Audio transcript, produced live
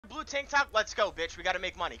blue tank top? Let's go, bitch. We gotta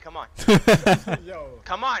make money. Come on. Yo.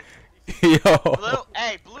 Come on. Yo.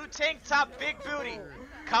 Blue tank top, big booty.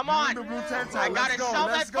 Come on. I gotta sell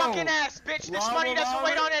that fucking ass, bitch. This money doesn't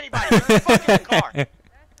wait on anybody. Get the fuck in the car.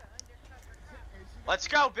 Let's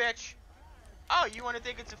go, bitch. Oh, you wanna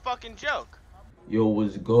think it's a fucking joke? Yo,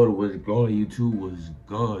 what's good? What's good? YouTube was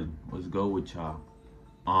good. What's good with y'all?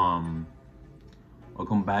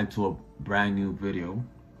 Welcome back to a brand new video.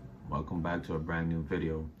 I'm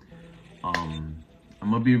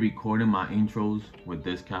gonna be recording my intros with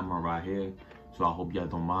this camera right here, so I hope y'all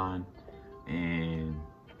don't mind. And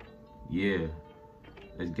yeah,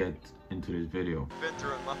 let's get into this video. Been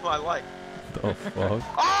through in my life. The fuck?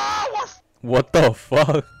 Oh, what the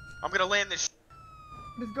fuck? I'm gonna land this.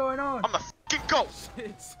 What's going on? I'm the fucking ghost.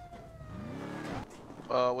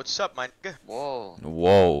 What's up, my nigga?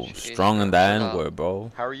 Whoa, strong in that N-word,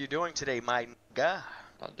 bro. How are you doing today, my nigga?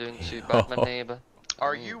 Not doing too bad, my neighbor.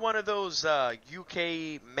 Are you one of those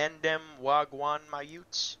UK Mendem Wagwan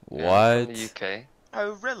Mayutes? What? Yeah, from the UK.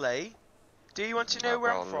 Oh, really? Do you want to know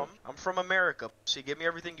where I'm from? I'm from America, so you give me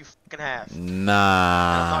everything you fucking have. Nah.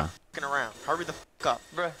 I'm not fucking around. Hurry the fuck up.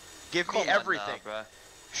 Bruh. Give me everything. Now, bruh.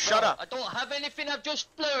 Shut up. I don't have anything, I've just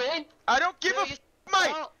flew in. I don't give a f,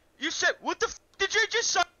 mate. You said, what the f did you just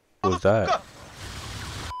say? What was that?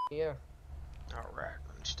 Yeah. Alright,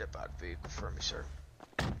 let me step out of the vehicle for me, sir.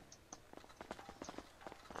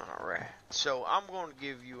 Alright, so I'm going to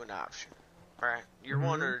give you an option. Alright, you're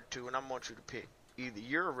one or two, and I want you to pick. Either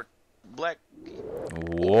you're a black.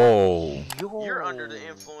 Whoa. You're under the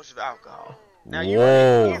influence of alcohol. Now,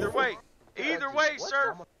 Whoa. either way,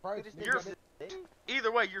 sir.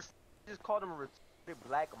 Either way, you're. Just called him a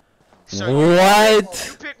black. So what?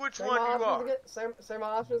 You pick which one you are. Same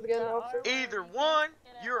options again, officer? Either one,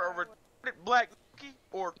 you're a retarded black monkey,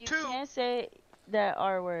 or two. You can't say that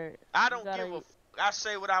R word. I don't give a f. I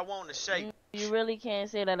say what I want to say. You really can't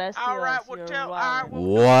say that. That's all right. Well,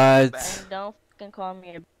 what? And don't fucking call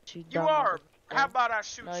me a bitch. You are. How about I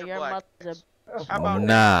shoot your black ass? How about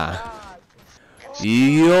nah.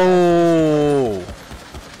 Yo.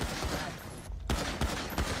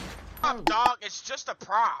 Dog, it's just a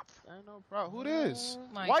prop. I know, bro. Who this? Oh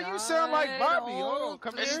my Why God. you sound like Bobby? Hold on,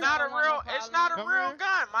 come It's here. not a real. It's not a real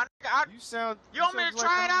gun, my nigga. You sound. You want me to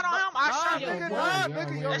try it out on him? I'll show you.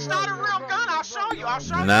 It's not a real gun. I'll show you. I'll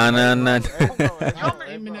show you. Nah.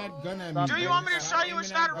 Do you want me to show you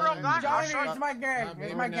it's not a real gun? I'll show you. It's my gang.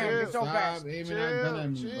 It's my gang. It's so fast.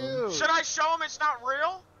 Chill. Should I show him it's not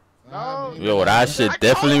real? No. Yo, that shit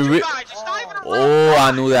definitely real. Oh,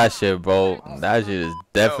 I knew that shit, bro. That shit is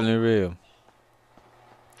definitely real.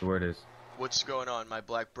 Where it is. What's going on, my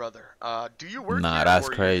black brother? Do you work Nah, here, that's or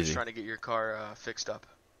are you crazy. just trying to get your car fixed up?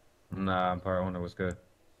 Nah, I'm part owner. What's good?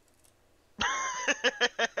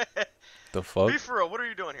 The fuck? Be for real. What are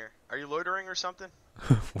you doing here? Are you loitering or something?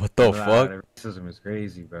 What the Nah, fuck? the racism is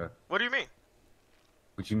crazy, bro. What do you mean?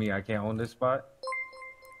 What you mean I can't own this spot?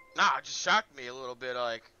 Nah, it just shocked me a little bit.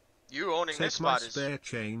 Like, you owning this spot is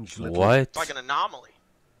What? it's like an anomaly.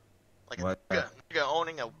 Like a nigga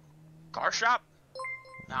owning a car shop?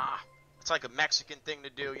 Nah, it's like a Mexican thing to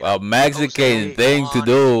do. You know? A Mexican thing to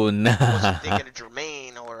do, I nah. wasn't thinking a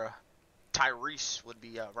Jermaine or a Tyrese would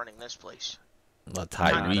be running this place. No,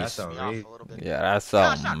 Tyrese. Nah, Yeah, that's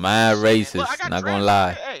mad racist. Look, Not gonna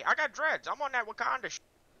lie. Hey, I got dreads. I'm on that Wakanda shit.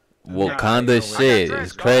 Wakanda shit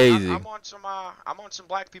is crazy. I'm on some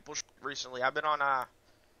black people shit recently. I've been on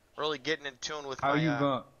really getting in tune with how you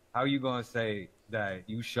gonna say that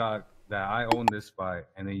you shocked that I own this spot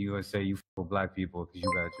and then you gonna say you f with black people because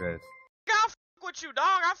you got dreads? I f with you, dog.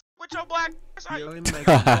 I f with your black ass.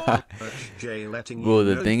 Bro,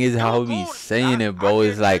 the thing is how he saying it, bro,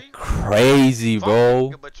 is like crazy,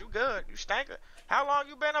 bro. But you good. You stank. How long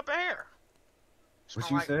you been up in here?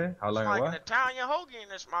 What you say? How long? Like what? an Italian hoagie in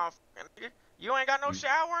this motherfucker. You ain't got no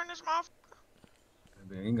shower in this motherfucker.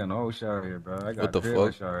 I ain't got no shower here, bro. I got What the crib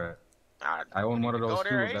fuck? shower at. I own one of those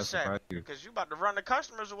too. That's surprising. Because you about to run the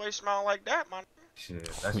customers away smelling like that, man. Shit,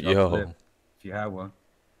 that's Yo. your upper lip if you have one.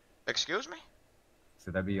 Excuse me?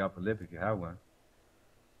 So that'd be your upper lip if you have one.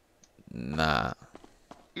 Nah.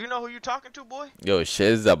 You know who you talking to, boy? Yo,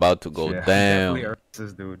 shit's about to go Shit, down. definitely a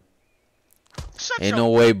racist dude. Ain't no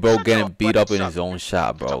way, bro, getting beat up in his own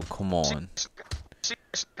shop, bro. Come on.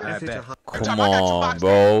 I bet. Come on,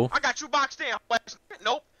 bro. I got you boxed in.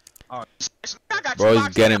 Nope. Bro, he's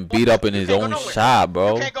getting beat up in his own shop,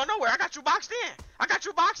 bro. You can't go nowhere. I got you boxed in. I got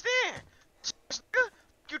you boxed in.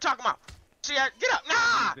 You talking about? See, get up.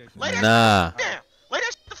 Nah. Lay that Nah. down. Lay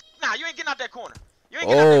that shit. Nah, you ain't getting out that corner. You ain't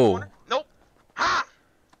getting out that corner. Nope. Ha.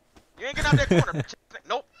 You ain't getting out that corner.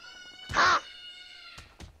 Nope. Ha.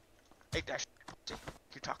 Ate that shit.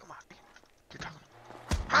 You talking about?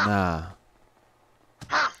 Nah.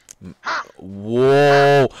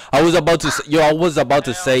 Whoa! I was about to say, yo. I was about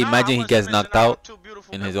to say. Imagine he gets knocked out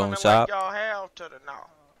in his own shop.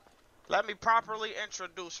 Let me properly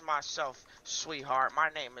introduce myself, sweetheart. My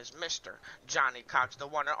name is Mr. Johnny Cox, the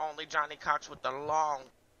one and only Johnny Cox with the long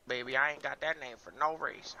baby. I ain't got that name for no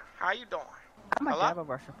reason. How you doing? I'm a devil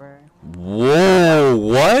worshiper. Whoa!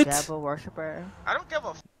 What? Devil worshiper. I don't give a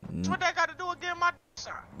f. What that got to do with getting my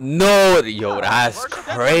son? No, yo, that's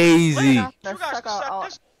crazy. You guys can suck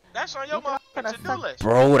this. That's on your motherfucking to-do list.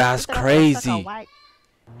 Bro, that's crazy. I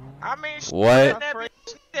mean, what?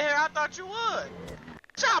 I thought you would.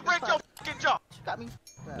 I'll break your fucking jaw.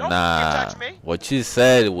 Nah, what you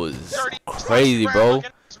said was crazy, bro.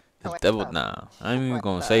 The devil, nah. I ain't even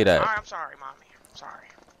gonna say that. I'm sorry, mommy. I'm sorry.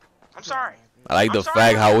 I'm sorry. I like the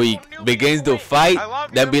fact how he begins to fight,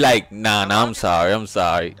 then be like, nah, I'm sorry, I'm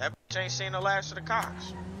sorry. That bitch ain't seen the last of the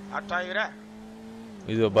Cox. I'll tell you that.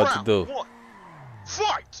 What's he about to do?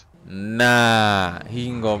 Fight! Nah, he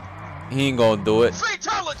ain't gonna do it.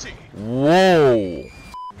 Fatality! Whoa!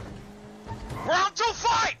 Round 2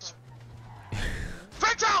 fight!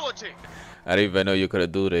 Fatality! I didn't even know you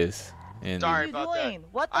could do this. Sorry about that.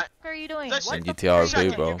 What the fuck are you doing? In GTA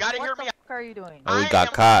RP, bro. You gotta hear me. What the fuck are you doing? Oh, we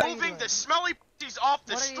got caught. Moving the smelly p***s off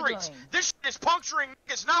the streets. This shit is puncturing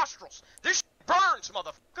niggas' nostrils. This shit burns,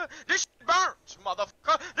 motherfucker. This shit burns,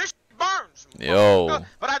 motherfucker. This shit burns, motherfucker. Yo.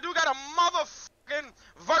 But I do got a motherfucking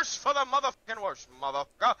verse for the motherfucking worst,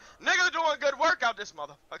 motherfucker. Nigga doing good work out this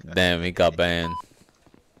motherfucker. Damn, he got banned.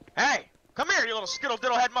 Hey, come here, you little skittle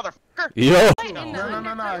diddle head motherfucker. Yo.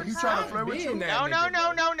 No. He's trying to flirt with you.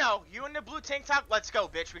 No. You in the blue tank top? Let's go,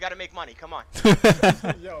 bitch. We gotta make money. Come on.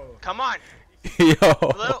 Yo. Come on. Yo.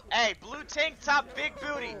 Blue tank top, big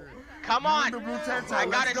booty. Come on. I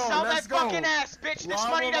gotta sell that fucking ass, bitch. This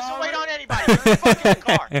money doesn't wait on anybody. Get the fuck in the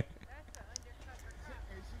car.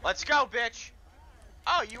 Let's go, bitch.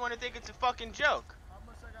 Oh, you wanna think it's a fucking joke?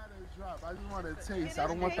 I just want a taste. I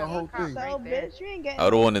don't want the whole thing. I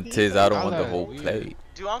don't want to taste. I don't want the whole plate.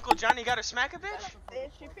 Do Uncle Johnny gotta smack a bitch?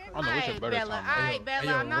 Alright, Bella. Alright,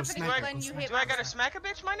 Bella. I'm not finna letting you hit. Do I gotta smack a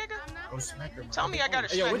bitch, my nigga? Tell me I gotta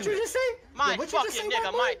smack. Yo, what you just say? My fucking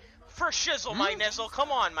nigga, my for shizzle, my nizzle.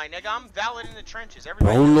 Come on, my nigga. I'm valid in the trenches.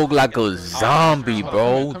 Everybody. Bro, look like a zombie,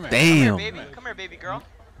 bro. Damn. Come here, baby girl.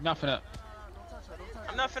 Not finna.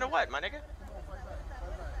 I'm not finna what, my nigga?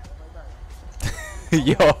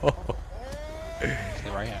 Yo.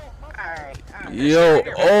 Right here. Yo.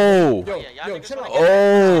 Oh.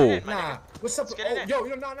 Oh. Nah. What's up?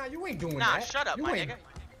 Nah, you ain't doing that. Nah, shut up, my nigga.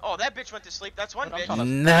 Oh, that bitch went to sleep. That's one bitch.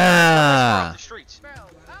 Nah.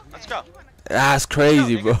 Let's go. That's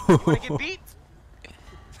crazy, bro. You wanna get beat?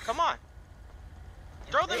 Come on.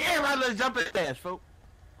 Throw them hands.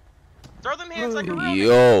 Throw them hands like a real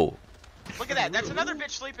Yo. Look at that. That's another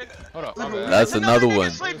bitch sleeping. Hold up. That's another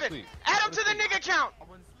one. Sleeping. Add him to the nigga count.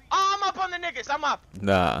 Oh, I'm up on the niggas. I'm up.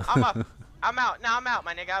 Nah. I'm up. I'm out. Nah, I'm out,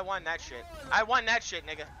 my nigga. I won that shit. I won that shit,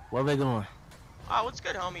 nigga. Where they going? Oh, what's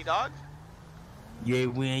good, homie, dog? You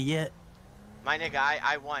ain't win yet? My nigga,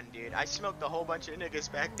 I won, dude. I smoked a whole bunch of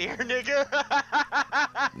niggas back there, nigga.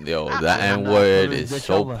 Yo, that N-word is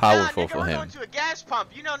so powerful for we're him. going to a gas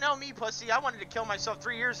pump. You don't know me, pussy. I wanted to kill myself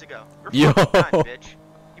 3 years ago. Yo. Bitch.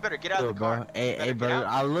 You better get out of the car. Hey, bro.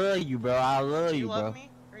 I love you, bro. I love you, bro. You love me?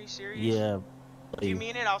 Are you serious? Yeah. If you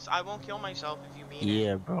mean it, I won't kill myself if you mean it.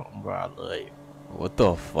 Yeah, bro. Bro, I love you. What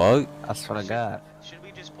the fuck? I swear to God. Should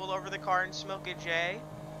we just pull over the car and smoke a J?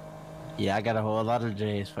 Yeah, I got a whole lot of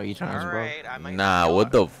J's for each times, bro. Alright, I might Nah,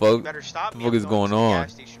 what the fuck? You better stop me. What the fuck is going on?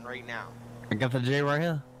 Gas station right now. I got the J right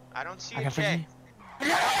here. I don't see a J.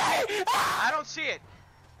 I don't see it.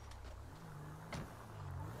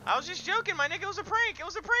 I was just joking, my nigga. It was a prank. It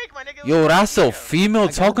was a prank, my nigga. Yo, that's a female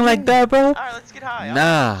talking like that, bro? Alright, let's get high.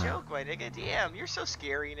 Nah. I joke, my nigga. Damn, you're so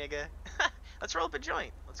scary, nigga. Let's roll up a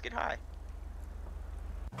joint. Let's get high.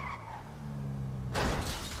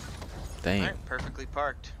 Damn. Alright, perfectly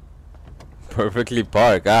parked. Perfectly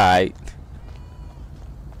parked, alright.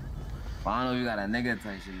 Finally, you got a nigga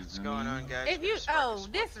type shit. What's going on, guys? If you,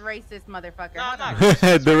 this racist motherfucker. No, not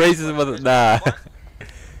The racist mother, nah.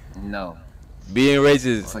 No. Being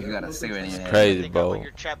racist It's like you got a cigarette in your is head. crazy, bro.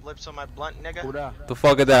 Your chapped lips on my blunt, nigga. The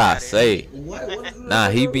fuck did I say? Nah,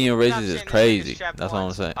 he being racist is crazy. That's what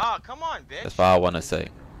I'm saying. Oh, come on, bitch. That's what I wanna say.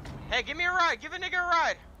 Hey, give me a ride. Give a nigga a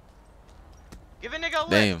ride. Give a nigga a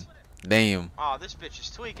lift. Damn. Damn. Oh, this bitch is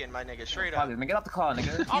tweaking, my nigga. Straight up. Probably, man, get out the car,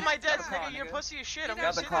 nigga. Oh, my dad's nigga. You're pussy as shit. I'm Get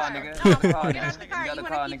out gonna the sit car, there. nigga. Get out the car, Get out the car. nigga. You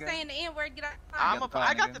wanna keep saying the N-word? Get out the car.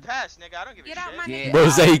 I got the pass, nigga. I don't give a shit. Get out my nigga. Bro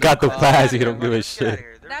say he got the pass, he don't give a shit.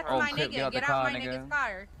 That's my nigga. Get out my nigga's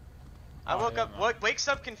car. I woke up. What? Wakes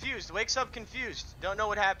up confused. Wakes up confused. Don't know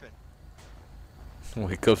what happened.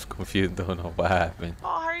 Wake up confused. Don't know what happened. Oh,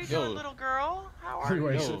 how are you doing, little girl? How are you?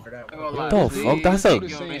 What the fuck? That's a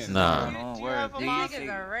nah. Do you have a mom? Niggas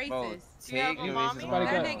are racist. Do you have a mommy?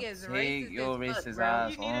 That nigga's racist. Your racist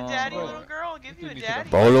ass. You need a daddy, little girl? I'll give you a daddy.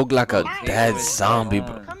 Bro look like a dead zombie,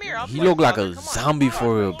 bro. Come here. He look like a zombie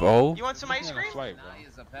for real, bro. You want some ice cream?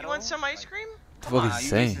 You want some ice cream? What the fuck is he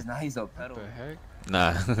saying? Now he's a pedo.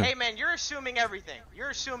 Nah. Hey man, you're assuming everything.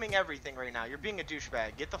 You're assuming everything right now. You're being a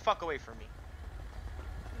douchebag. Get the fuck away from me.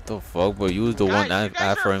 The fuck, bro? You was the one that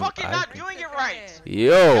after him. Fucking not doing it right.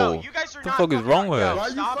 Yo, you guys are the not fuck is wrong with Why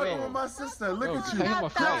us? you fucking with my sister? Look at you. Him a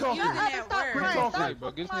flight. Talking.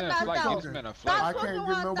 Get this man a flight. Get this man a flight. I can't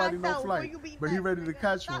give nobody no flight, but he ready to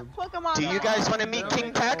catch one. Do you guys want to meet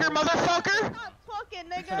King Packer, motherfucker? He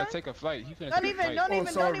finna take a flight. He finna Don't take a even, flight. don't even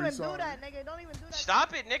do sorry. that, nigga. Don't even do that.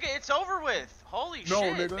 Stop it, nigga. It's over with. Holy No,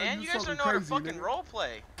 shit, nigga, man. you You guys don't know something how to crazy, fucking nigga. role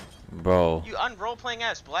play. Bro. You un-role-playing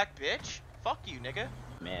ass black bitch. Fuck you, nigga.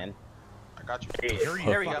 Man. I got you.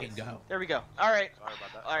 There we go. There we go. Alright.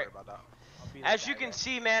 Alright. As you can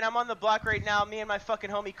see, man, I'm on the block right now. Me and my fucking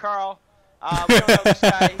homie Carl. We don't know this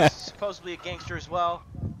guy. He's supposedly a gangster as well.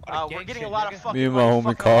 We're getting a lot of fucking Me and my homie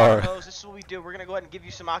fucking Carl. This is what we do. We're gonna go ahead and give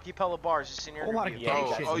you some acapella bars just in your interview.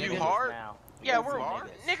 Oh, you hard? Yeah, we're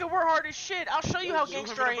nigga, we're hard as shit. I'll show you how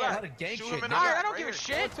gangster I am. Alright, I don't give a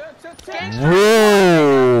shit. Gangster.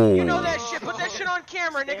 Whoa. You know that shit. Put that shit on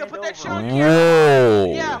camera, nigga. Put that shit on camera.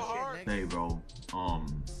 Whoa. Yeah. Hey, bro.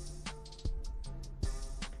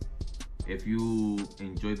 If you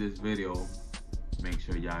enjoyed this video, make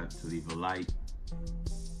sure y'all to leave a like,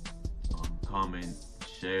 comment,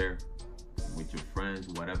 share with your friends,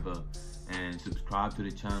 whatever, and subscribe to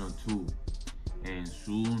the channel too. And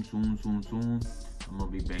soon, I'm gonna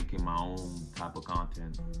be making my own type of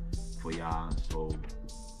content for y'all. So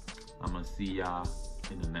I'm gonna see y'all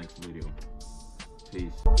in the next video.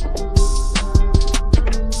 Peace.